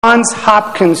Johns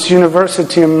Hopkins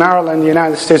University in Maryland,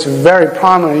 United States, a very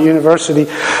prominent university,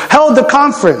 held a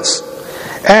conference.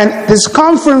 And this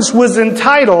conference was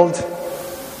entitled,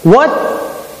 "What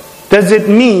Does It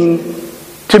Mean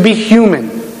to Be Human?"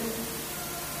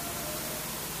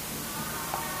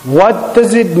 What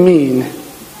does it mean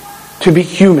to be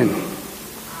human?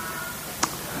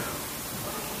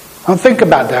 Now think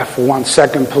about that for 1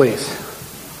 second, please.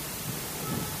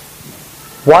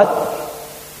 What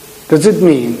does it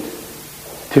mean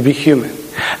to be human?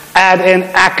 At an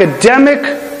academic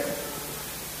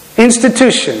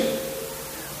institution,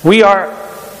 we are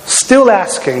still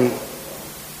asking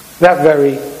that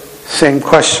very same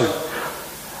question.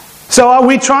 So are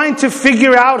we trying to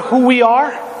figure out who we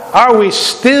are? Are we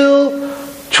still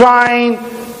trying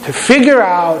to figure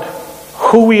out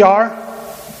who we are?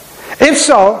 If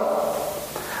so,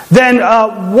 then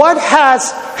what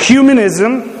has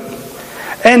humanism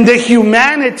and the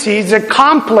humanities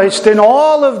accomplished in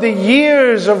all of the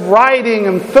years of writing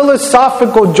and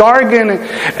philosophical jargon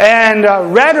and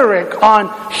rhetoric on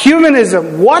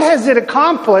humanism? What has it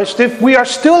accomplished if we are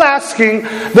still asking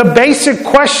the basic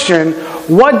question,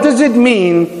 what does it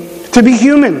mean to be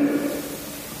human?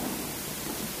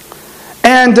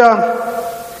 And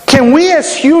can we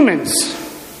as humans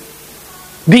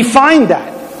define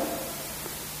that?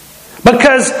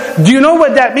 Because do you know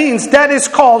what that means? That is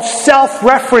called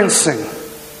self-referencing.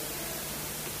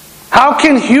 How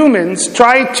can humans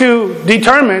try to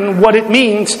determine what it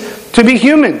means to be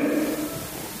human?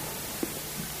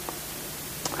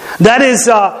 That is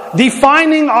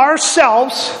defining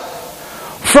ourselves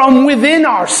from within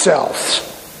ourselves,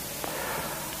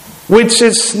 which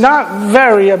is not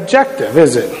very objective,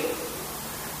 is it?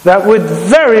 That would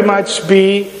very much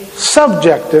be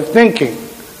subjective thinking.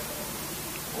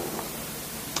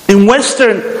 In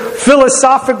Western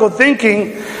philosophical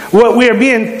thinking, what we are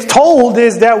being told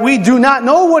is that we do not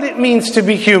know what it means to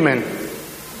be human.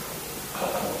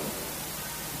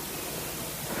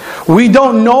 We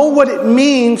don't know what it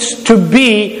means to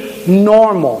be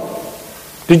normal.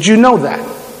 Did you know that?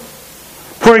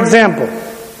 For example,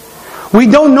 we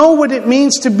don't know what it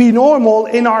means to be normal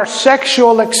in our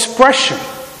sexual expression.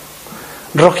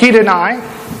 Rohit and I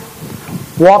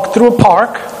walked through a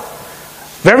park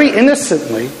very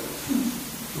innocently.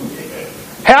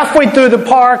 Halfway through the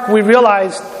park, we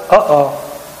realized,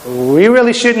 we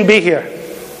really shouldn't be here.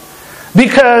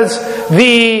 Because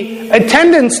the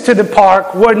attendants to the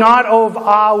park were not of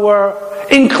our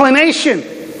inclination.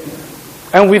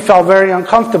 And we felt very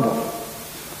uncomfortable.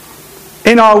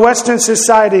 In our Western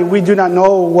society, we do not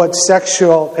know what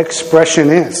sexual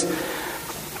expression is.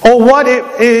 Or what it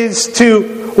is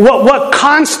to, what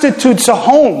constitutes a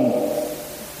home.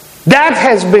 That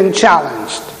has been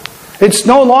challenged. It's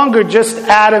no longer just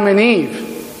Adam and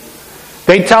Eve.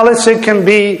 They tell us it can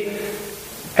be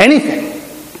anything.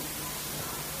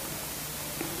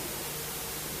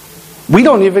 We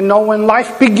don't even know when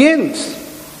life begins.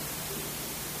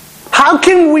 How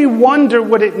can we wonder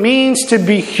what it means to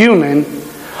be human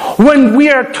when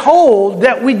we are told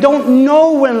that we don't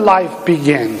know when life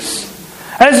begins?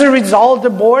 As a result,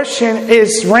 abortion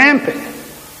is rampant.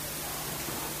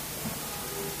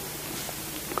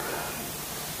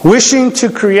 Wishing to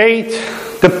create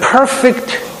the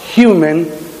perfect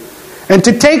human and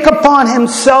to take upon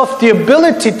himself the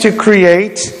ability to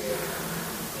create,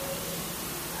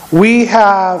 we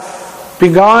have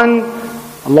begun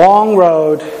a long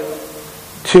road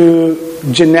to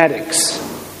genetics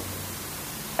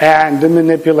and the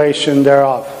manipulation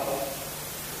thereof.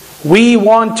 We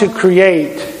want to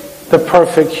create the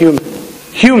perfect human.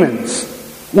 Humans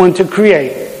want to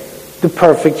create the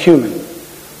perfect human.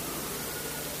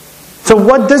 So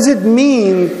what does it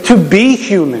mean to be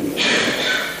human?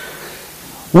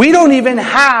 We don't even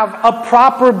have a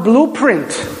proper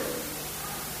blueprint.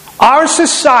 Our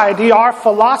society, our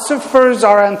philosophers,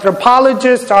 our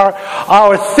anthropologists,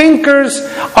 our thinkers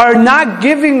are not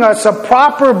giving us a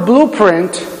proper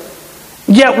blueprint,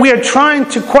 yet we are trying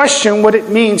to question what it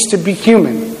means to be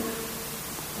human.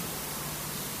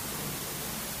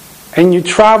 And you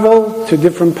travel to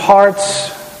different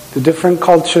parts, to different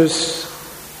cultures,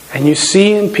 and you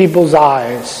see in people's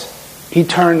eyes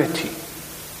eternity.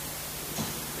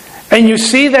 And you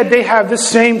see that they have the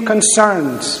same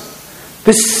concerns,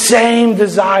 the same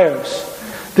desires,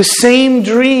 the same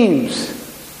dreams.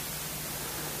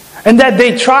 And that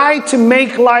they try to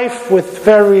make life with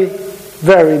very,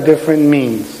 very different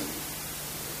means.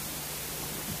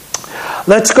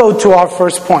 Let's go to our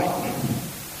first point.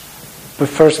 But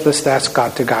first, let's ask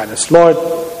God to guide us. Lord,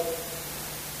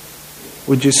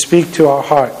 would you speak to our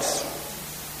hearts?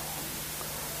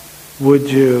 Would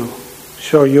you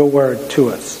show your word to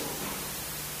us.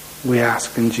 We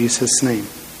ask in Jesus' name.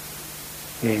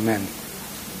 Amen.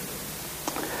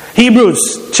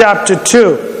 Hebrews chapter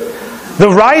 2. The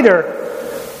writer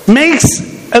makes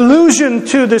allusion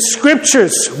to the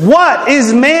scriptures. What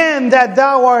is man that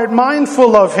thou art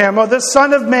mindful of him, or the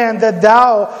son of man that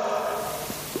thou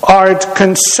art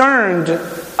concerned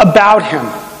about him?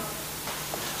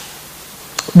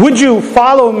 Would you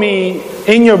follow me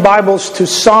in your Bibles to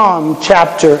Psalm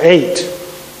chapter 8?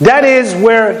 That is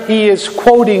where he is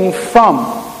quoting from.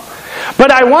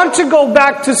 But I want to go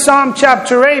back to Psalm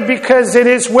chapter 8 because it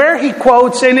is where he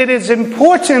quotes, and it is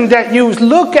important that you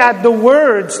look at the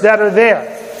words that are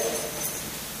there.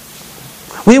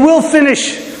 We will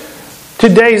finish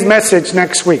today's message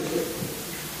next week.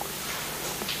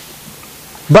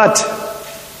 But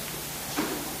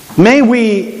may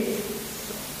we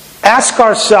ask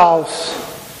ourselves,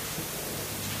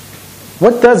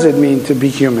 what does it mean to be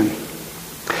human?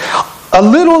 A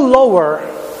little lower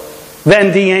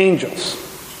than the angels.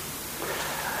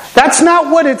 That's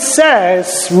not what it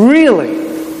says, really,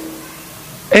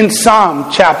 in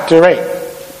Psalm chapter 8.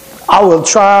 I will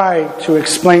try to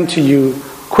explain to you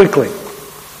quickly.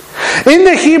 In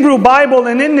the Hebrew Bible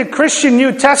and in the Christian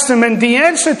New Testament, the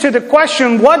answer to the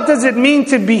question, what does it mean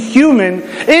to be human,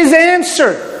 is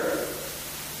answered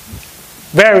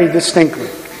very distinctly.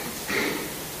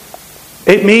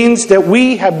 It means that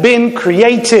we have been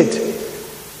created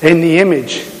in the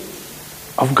image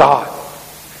of God.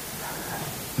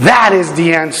 That is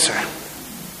the answer.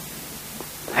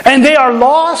 And they are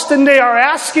lost and they are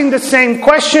asking the same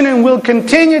question and will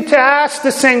continue to ask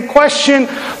the same question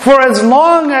for as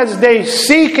long as they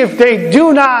seek, if they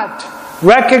do not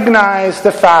recognize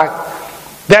the fact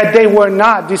that they were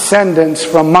not descendants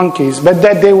from monkeys, but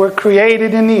that they were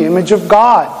created in the image of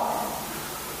God.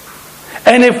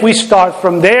 And if we start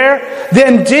from there,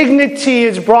 then dignity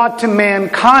is brought to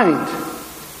mankind.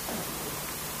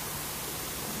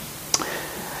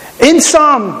 In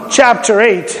Psalm chapter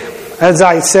 8, as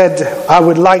I said, I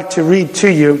would like to read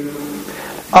to you.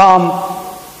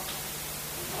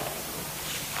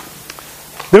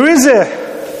 There is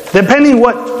depending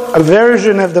what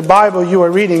version of the Bible you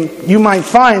are reading, you might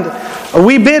find a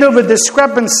wee bit of a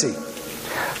discrepancy.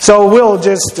 So we'll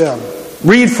just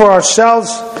read for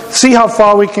ourselves, see how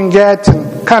far we can get,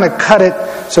 and kind of cut it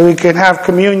so we can have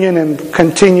communion and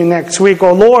continue next week.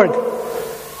 Oh Lord,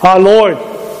 our Lord,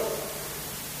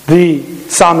 the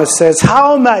psalmist says,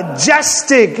 how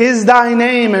majestic is thy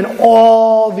name in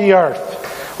all the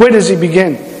earth. Where does he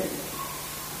begin?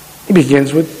 He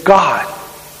begins with God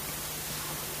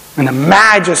and the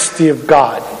majesty of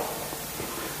God.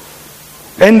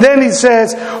 And then he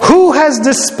says, who has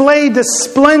displayed the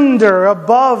splendor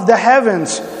above the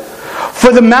heavens?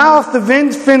 For the mouth of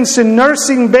infants and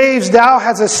nursing babes thou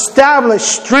hast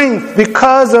established strength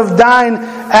because of thine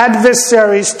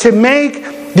adversaries, to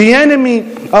make the enemy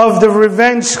of the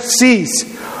revenge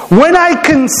cease. When I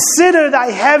consider thy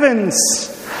heavens,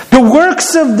 the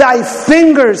works of thy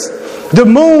fingers, the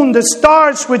moon, the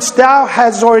stars which thou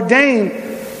hast ordained.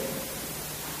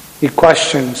 He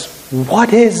questions,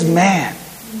 what is man?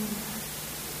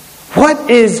 What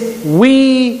is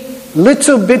wee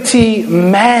little bitty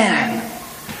man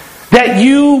that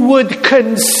you would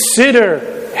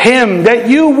consider him, that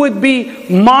you would be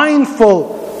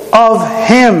mindful of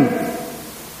him?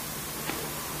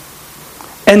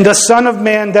 And the Son of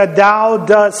Man that thou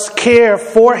dost care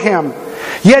for him,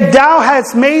 yet thou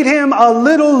hast made him a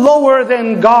little lower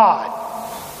than God.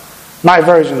 My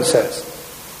version says.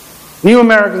 New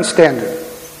American Standard.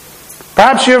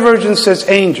 Perhaps your version says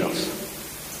angels.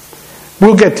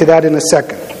 We'll get to that in a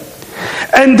second.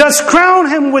 And dost crown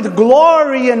him with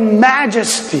glory and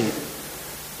majesty.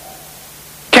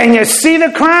 Can you see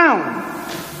the crown?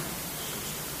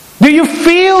 Do you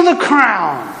feel the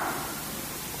crown?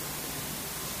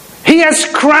 He has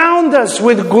crowned us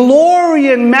with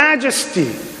glory and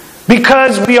majesty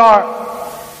because we are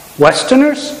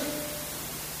Westerners,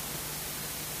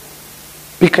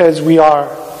 because we are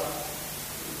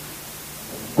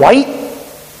white,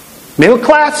 middle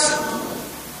class,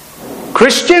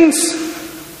 Christians.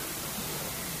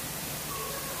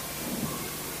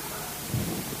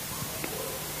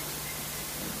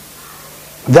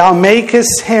 Thou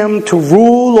makest him to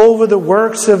rule over the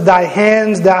works of thy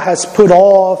hands. Thou hast put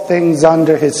all things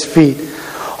under his feet,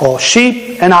 all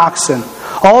sheep and oxen,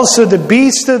 also the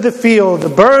beasts of the field, the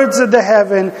birds of the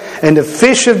heaven, and the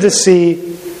fish of the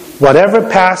sea, whatever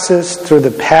passes through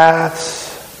the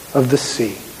paths of the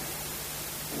sea.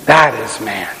 That is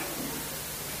man.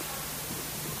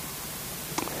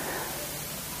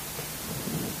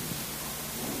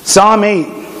 Psalm 8,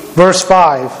 verse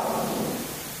 5.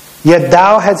 yet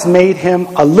thou hast made him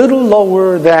a little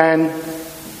lower than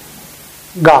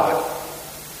God.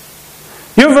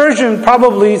 Your version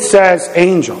probably says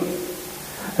angel.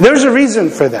 There's a reason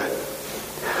for that.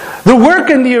 The word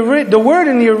in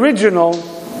the original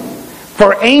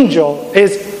for angel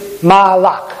is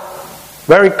ma'alak.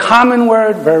 Very common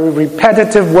word, very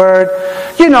repetitive word.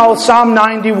 You know, Psalm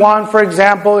 91, for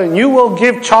example, and you will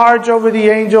give charge over the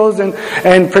angels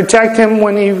and protect him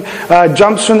when he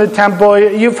jumps from the temple.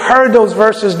 You've heard those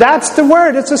verses. That's the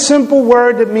word. It's a simple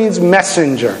word that means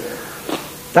messenger.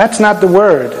 That's not the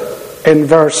word in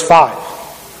verse 5.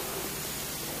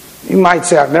 You might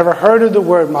say, I've never heard of the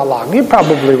word malak. You're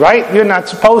probably right. You're not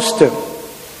supposed to,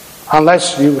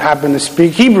 unless you happen to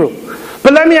speak Hebrew.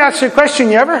 But let me ask you a question.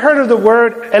 You ever heard of the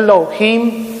word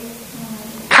Elohim?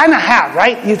 Kind of have,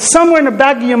 right? It's somewhere in the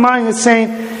back of your mind that's saying,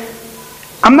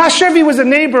 I'm not sure if he was a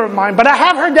neighbor of mine, but I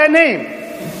have heard that name.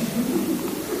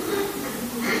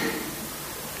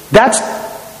 That's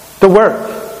the word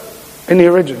in the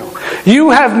original.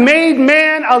 You have made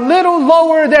man a little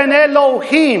lower than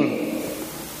Elohim.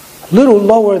 A little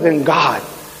lower than God.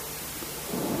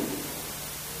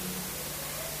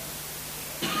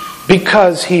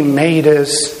 Because he made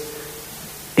us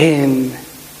in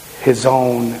his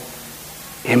own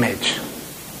image.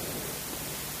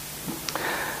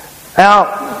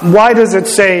 Now, why does it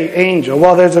say angel?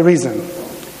 Well, there's a reason.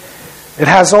 It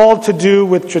has all to do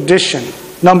with tradition.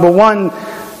 Number one,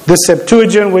 the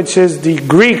Septuagint, which is the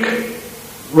Greek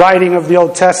writing of the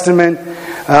Old Testament,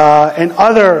 and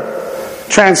other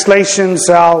translations.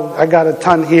 I got a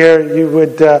ton here. You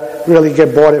would really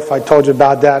get bored if I told you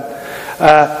about that.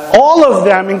 All of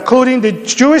them, including the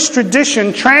Jewish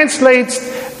tradition, translates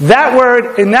that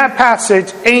word in that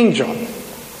passage, angel,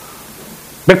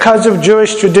 because of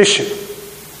Jewish tradition.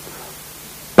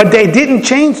 But they didn't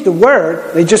change the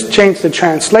word, they just changed the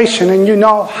translation. And you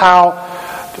know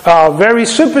how very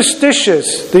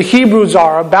superstitious the Hebrews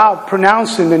are about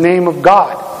pronouncing the name of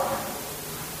God.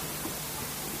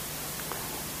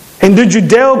 In the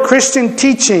Judeo-Christian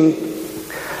teaching,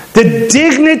 the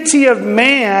dignity of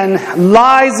man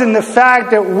lies in the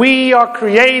fact that we are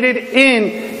created in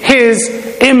his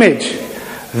image.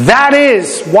 That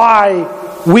is why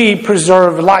we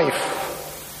preserve life.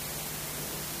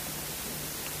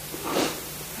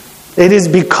 It is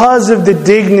because of the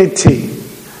dignity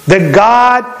that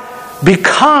God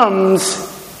becomes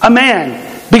a man.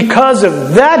 Because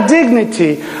of that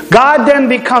dignity, God then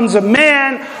becomes a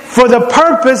man for the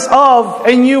purpose of,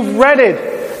 and you've read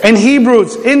it in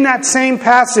Hebrews, in that same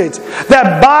passage,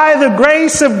 that by the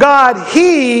grace of God,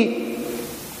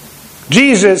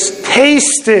 Jesus,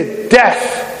 tasted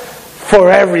death for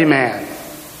every man.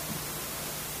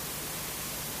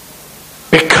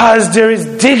 Because there is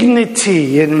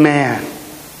dignity in man.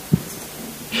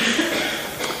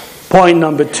 Point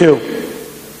number 2.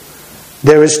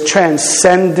 There is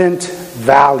transcendent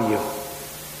value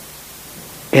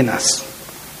in us.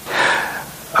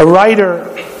 A writer,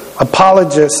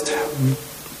 apologist,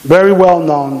 very well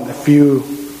known. If you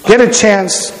get a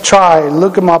chance,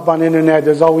 look him up on the internet.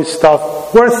 There's always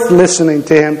stuff worth listening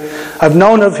to him. I've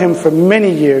known of him for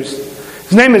many years.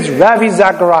 His name is Ravi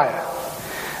Zachariah.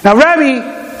 Now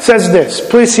Ravi says this.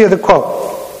 Please hear the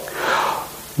quote.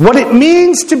 What it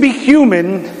means to be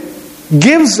human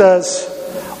gives us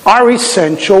our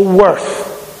essential worth.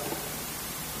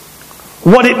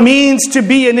 What it means to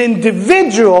be an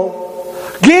individual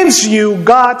gives you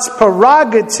God's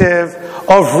prerogative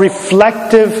of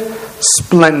reflective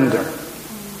splendor.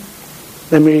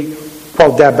 Let me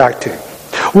quote that back to you.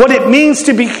 What it means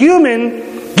to be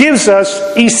human gives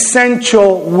us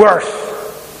essential worth.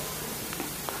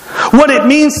 What it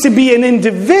means to be an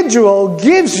individual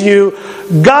gives you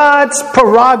God's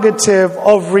prerogative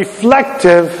of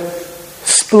reflective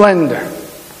splendor.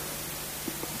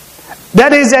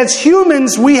 That is, as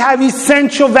humans, we have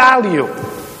essential value.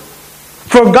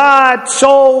 For God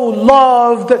so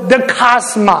loved the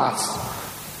cosmos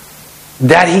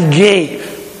that He gave.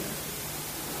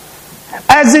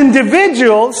 As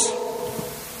individuals,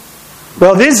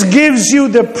 well, this gives you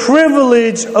the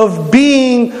privilege of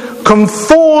being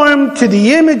conformed to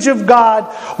the image of God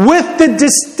with the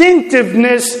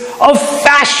distinctiveness of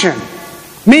fashion.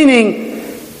 Meaning,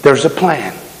 there's a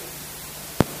plan.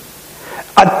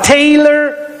 A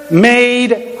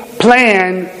tailor-made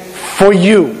plan for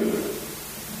you.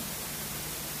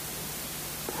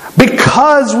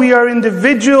 Because we are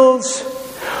individuals,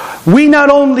 we not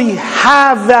only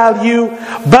have value,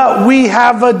 but we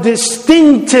have a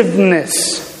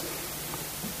distinctiveness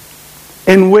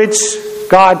in which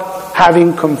God,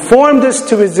 having conformed us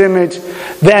to His image,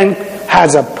 then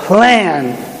has a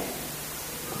plan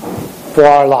for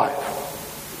our life.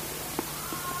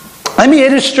 Let me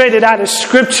illustrate it out of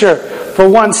Scripture for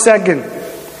 1 second.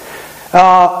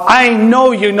 I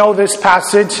know you know this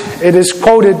passage. It is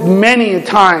quoted many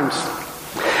times.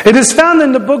 It is found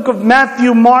in the book of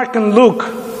Matthew, Mark, and Luke.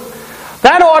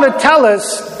 That ought to tell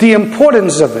us the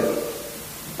importance of it.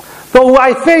 Though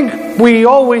I think we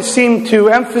always seem to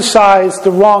emphasize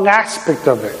the wrong aspect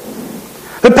of it.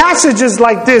 The passage is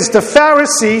like this. The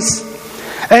Pharisees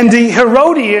and the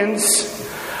Herodians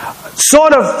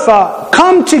sort of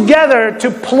come together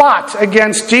to plot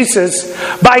against Jesus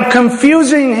by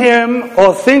confusing him,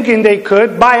 or thinking they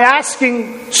could, by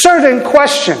asking certain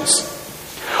questions.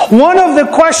 One of the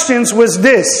questions was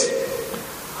this: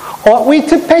 ought we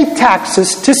to pay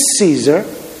taxes to Caesar?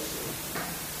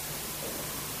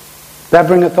 That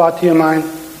bring a thought to your mind?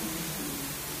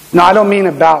 No, I don't mean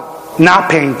about not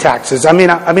paying taxes. I mean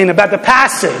about the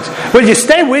passage. Will you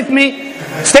stay with me?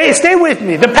 Stay with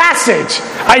me. The passage.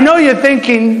 I know you're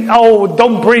thinking, oh,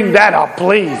 don't bring that up,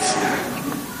 please.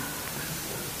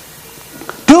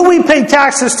 Do we pay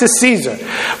taxes to Caesar?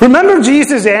 Remember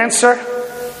Jesus' answer?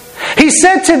 He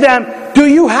said to them, do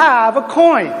you have a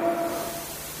coin?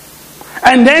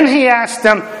 And then he asked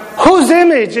them, whose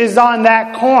image is on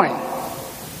that coin?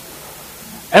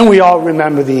 And we all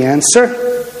remember the answer.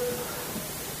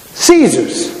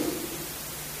 Caesar's.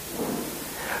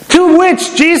 To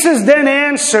which Jesus then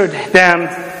answered them,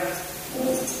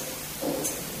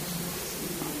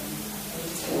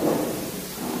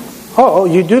 oh,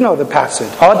 you do know the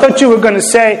passage. Oh, I thought you were going to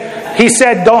say, he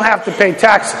said don't have to pay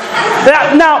taxes.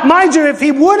 Now, mind you, if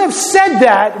he would have said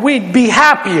that, we'd be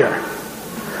happier.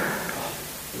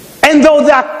 And though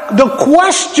the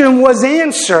question was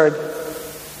answered,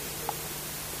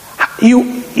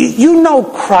 you know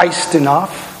Christ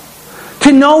enough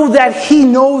to know that he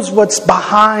knows what's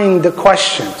behind the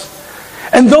questions.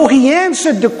 And though he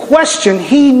answered the question,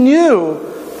 he knew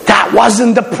that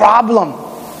wasn't the problem.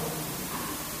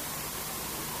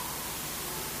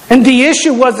 And the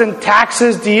issue wasn't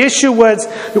taxes. The issue was,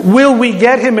 will we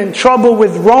get him in trouble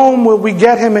with Rome? Will we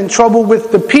get him in trouble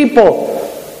with the people?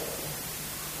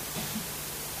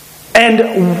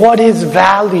 And what is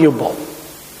valuable?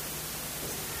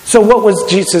 So what was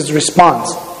Jesus'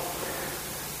 response?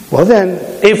 Well then,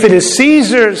 if it is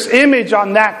Caesar's image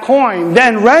on that coin,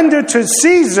 then render to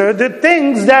Caesar the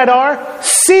things that are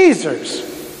Caesar's.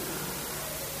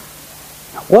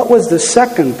 What was the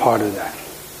second part of that?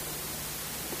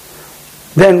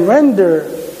 Then render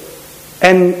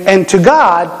and to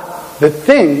God the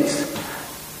things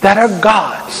that are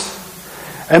God's.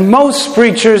 And most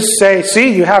preachers say,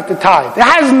 see, you have to tithe. It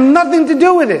has nothing to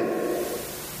do with it.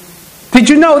 Did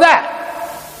you know that?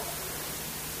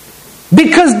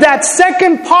 Because that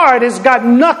second part has got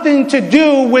nothing to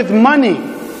do with money.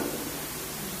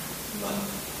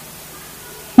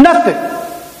 Nothing.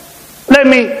 Let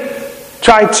me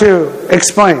try to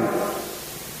explain.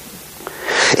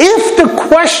 If the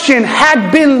question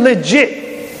had been legit,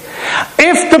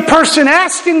 if the person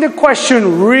asking the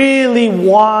question really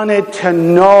wanted to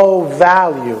know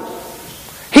value,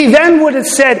 he then would have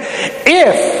said,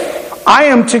 if I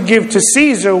am to give to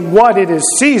Caesar what it is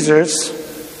Caesar's,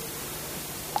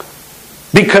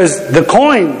 because the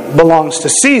coin belongs to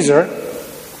Caesar,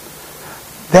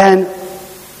 then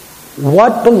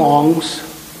what belongs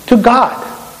to God?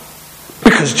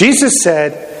 Because Jesus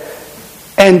said,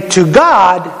 and to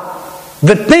God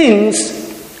the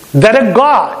things that are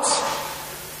God's.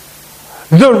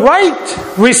 The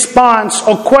right response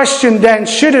or question then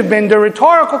should have been, the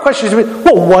rhetorical question should have been,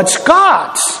 well, what's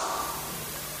God's?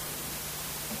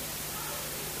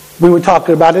 We were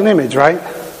talking about an image, right?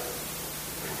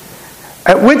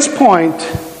 At which point,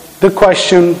 the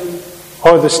question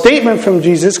or the statement from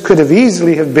Jesus could have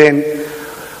easily have been,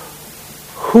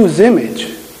 whose image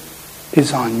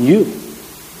is on you?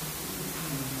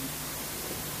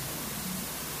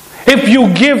 If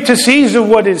you give to Caesar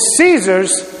what is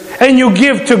Caesar's, and you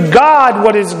give to God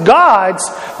what is God's,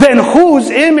 then whose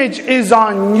image is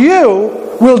on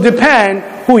you will depend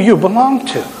who you belong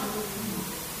to.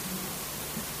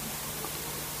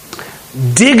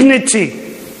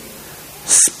 Dignity,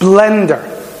 splendor.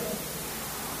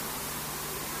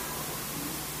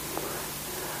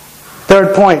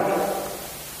 Third point,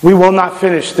 we will not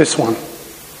finish this one.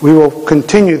 We will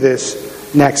continue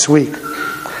this next week.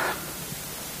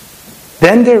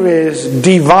 Then there is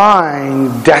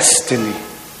divine destiny.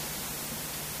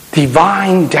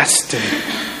 Divine destiny.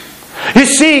 You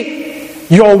see,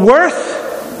 your worth,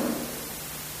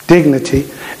 dignity,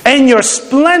 and your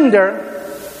splendor,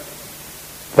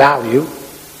 value,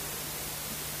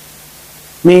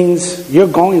 means you're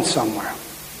going somewhere.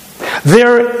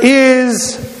 There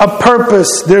is a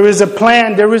purpose, there is a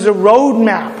plan, there is a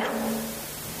roadmap.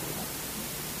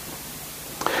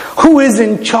 Who is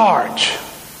in charge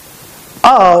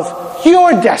of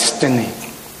your destiny?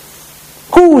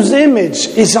 Whose image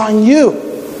is on you?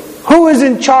 Who is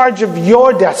in charge of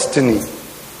your destiny?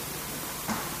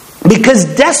 Because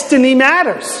destiny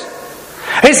matters.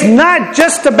 It's not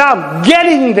just about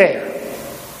getting there.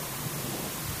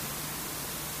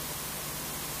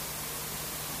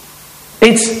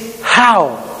 It's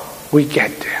how we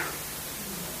get there.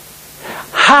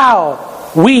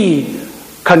 How we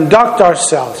conduct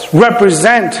ourselves,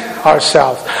 represent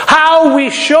ourselves. How we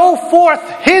show forth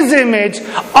His image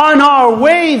on our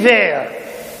way there.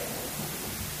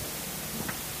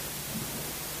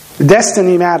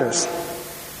 Destiny matters.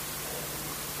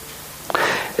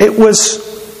 It was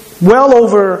well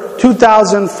over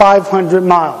 2,500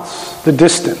 miles, the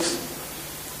distance.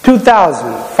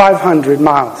 2,500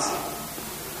 miles.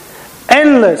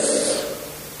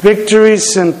 Endless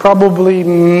victories and probably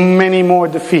many more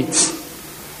defeats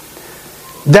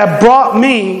that brought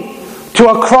me to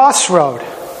a crossroad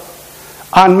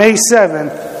on May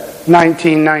 7th,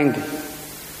 1990.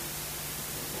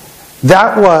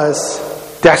 That was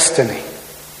destiny.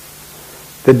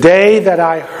 The day that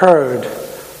I heard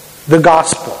the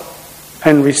gospel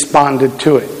and responded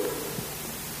to it.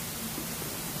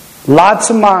 Lots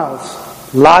of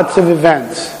miles, lots of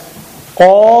events,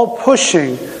 all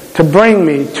pushing to bring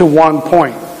me to one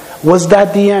point. Was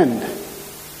that the end?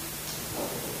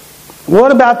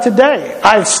 What about today?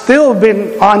 I've still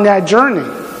been on that journey.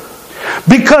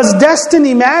 Because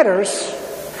destiny matters,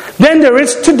 then there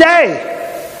is today.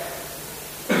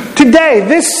 Today,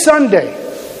 this Sunday.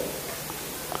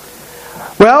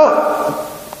 Well,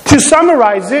 to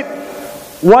summarize it,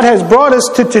 what has brought us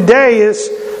to today is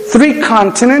 3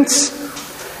 continents,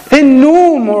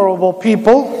 innumerable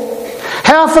people,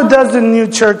 half a dozen new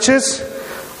churches,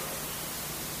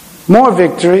 more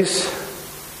victories,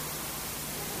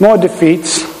 more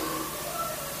defeats,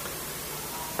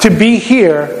 to be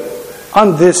here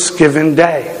on this given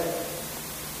day.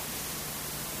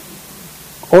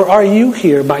 Or are you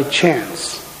here by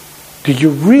chance? Do you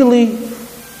really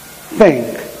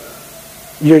think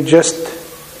you're just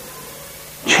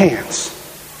chance?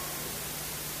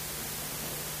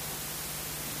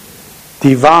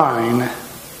 Divine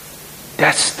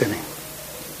destiny.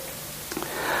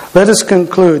 Let us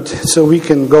conclude so we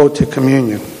can go to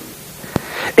communion.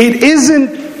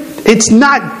 It's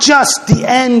not just the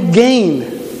end game.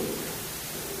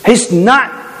 It's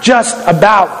not just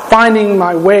about finding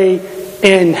my way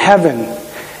in heaven.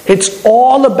 It's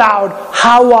all about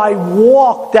how I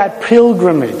walk that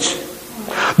pilgrimage.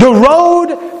 The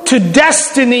road to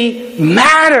destiny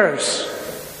matters.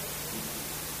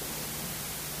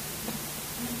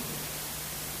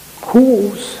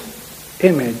 Whose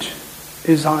image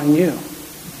is on you?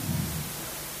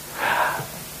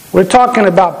 We're talking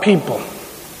about people.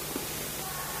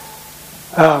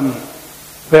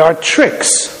 There are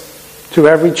tricks to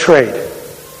every trade.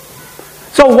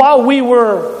 So while we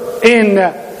were in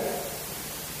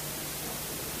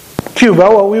Cuba,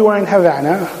 while we were in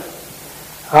Havana,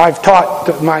 I've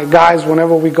taught my guys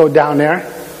whenever we go down there,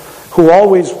 who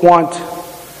always want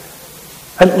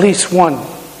at least one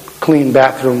clean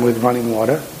bathroom with running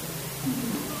water.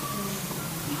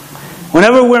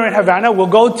 Whenever we're in Havana, we'll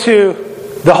go to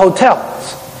the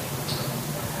hotels.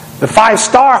 The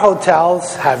 5-star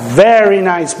hotels have very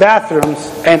nice bathrooms,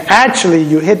 and actually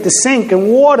you hit the sink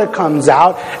and water comes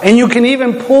out, and you can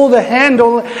even pull the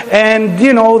handle and,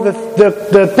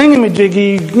 the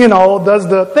thingamajiggy, does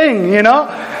the thing,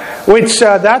 Which,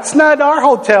 that's not our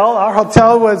hotel. Our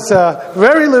hotel was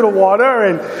very little water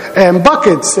and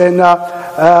buckets. And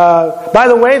by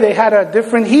the way, they had a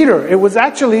different heater. It was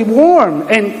actually warm,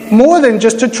 and more than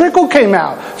just a trickle came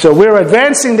out. So we're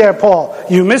advancing there, Paul.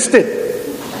 You missed it.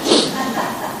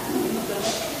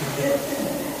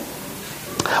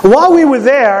 While we were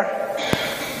there,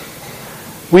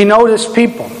 we noticed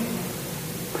people.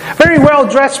 Very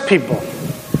well-dressed people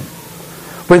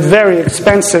with very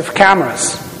expensive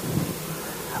cameras.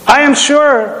 I am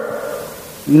sure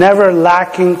never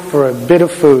lacking for a bit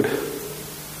of food.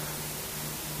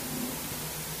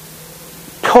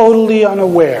 Totally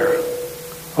unaware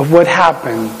of what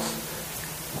happens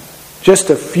just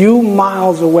a few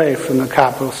miles away from the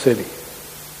capital city,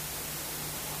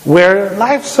 where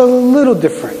life's a little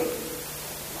different,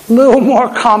 a little more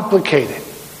complicated.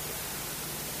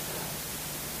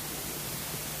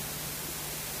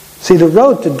 See, the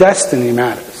road to destiny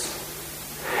matters.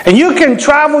 And you can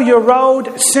travel your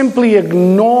road simply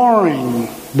ignoring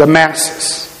the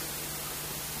masses.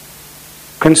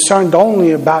 concerned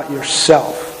only about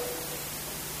yourself.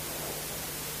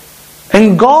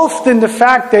 Engulfed in the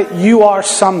fact that you are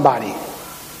somebody.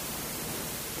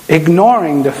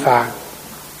 Ignoring the fact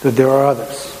that there are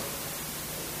others.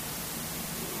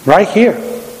 Right here.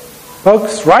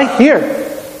 Folks, right here.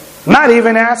 I'm not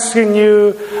even asking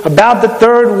you about the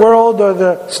third world or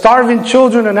the starving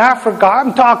children in Africa.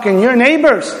 I'm talking your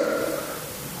neighbors.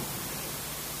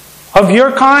 Of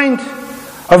your kind,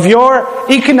 of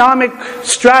your economic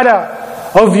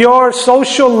strata, of your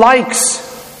social likes.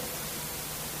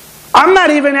 I'm not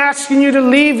even asking you to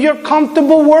leave your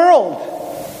comfortable world.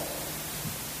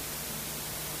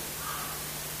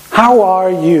 How are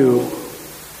you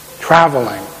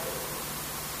traveling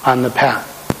on the path?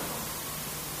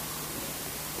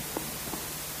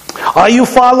 Are you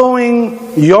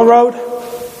following your road?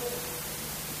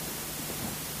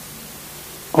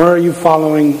 Or are you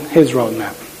following His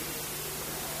roadmap?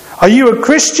 Are you a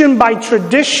Christian by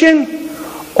tradition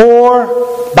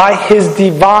or by His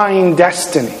divine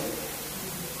destiny?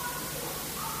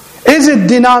 Is it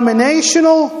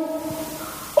denominational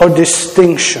or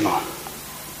distinctional?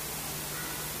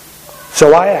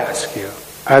 So I ask you,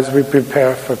 as we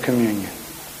prepare for communion,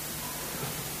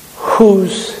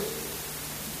 whose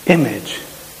image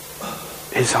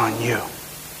is on you?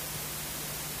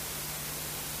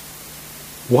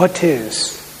 What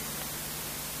is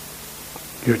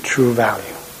your true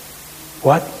value?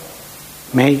 What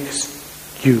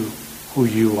makes you who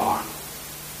you are?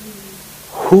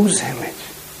 Whose image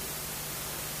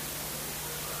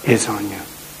is on you?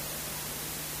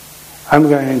 I'm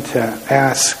going to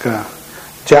ask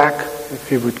Jack if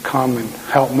he would come and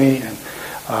help me. And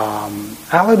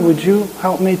Alan, would you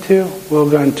help me too? We're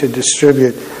going to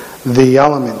distribute the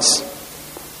elements.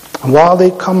 And while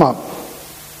they come up,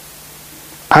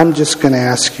 I'm just going to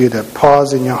ask you to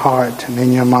pause in your heart and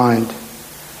in your mind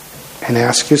and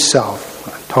ask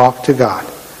yourself, talk to God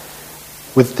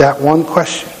with that one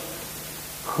question.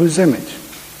 Whose image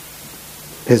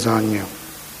is on you?